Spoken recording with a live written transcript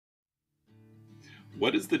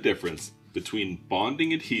What is the difference between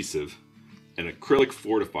bonding adhesive and acrylic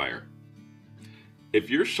fortifier? If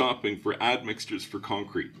you're shopping for admixtures for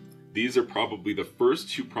concrete, these are probably the first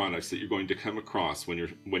two products that you're going to come across when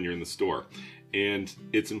you're in the store. And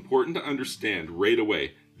it's important to understand right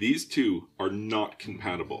away, these two are not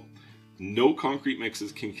compatible. No concrete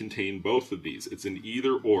mixes can contain both of these. It's an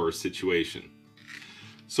either or situation.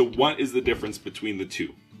 So what is the difference between the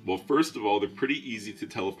two? Well, first of all, they're pretty easy to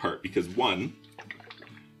tell apart because one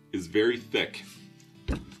is very thick,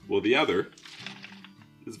 while the other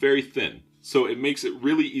is very thin. So it makes it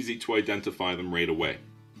really easy to identify them right away.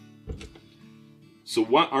 So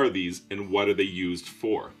what are these and what are they used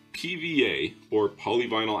for? PVA, or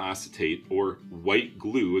polyvinyl acetate, or white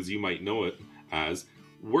glue as you might know it as,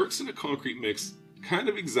 works in a concrete mix kind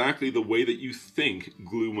of exactly the way that you think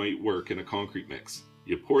glue might work in a concrete mix.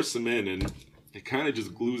 You pour some in and it kind of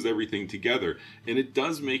just glues everything together, and it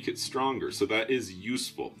does make it stronger, so that is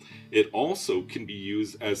useful. It also can be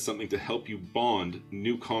used as something to help you bond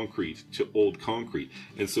new concrete to old concrete,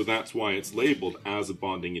 and so that's why it's labeled as a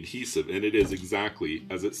bonding adhesive, and it is exactly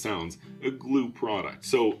as it sounds, a glue product.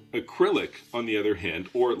 So acrylic, on the other hand,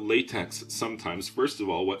 or latex sometimes, first of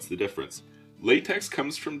all, what's the difference? Latex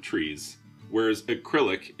comes from trees, whereas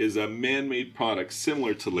acrylic is a man-made product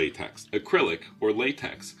similar to latex. Acrylic, or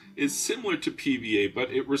latex, is similar to PVA,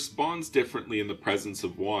 but it responds differently in the presence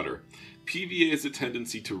of water. PVA has a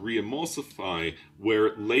tendency to re-emulsify,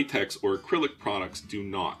 where latex or acrylic products do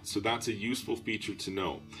not, so that's a useful feature to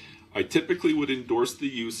know. I typically would endorse the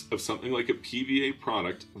use of something like a PVA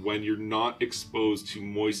product when you're not exposed to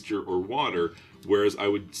moisture or water, whereas I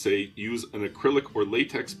would say use an acrylic or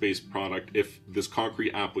latex-based product if this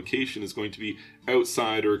concrete application is going to be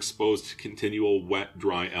outside or exposed to continual wet,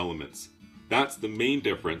 dry elements. That's the main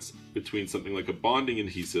difference between something like a bonding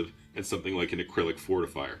adhesive and something like an acrylic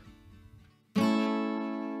fortifier.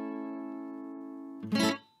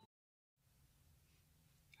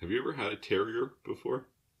 Have you ever had a terrier before?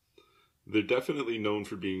 They're definitely known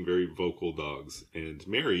for being very vocal dogs, and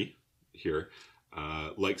Mary here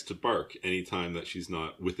likes to bark anytime that she's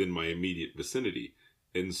not within my immediate vicinity.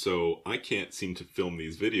 And so I can't seem to film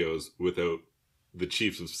these videos without the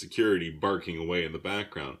chiefs of security barking away in the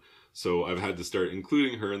background. So I've had to start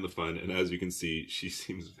including her in the fun, and as you can see, she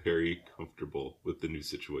seems very comfortable with the new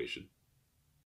situation.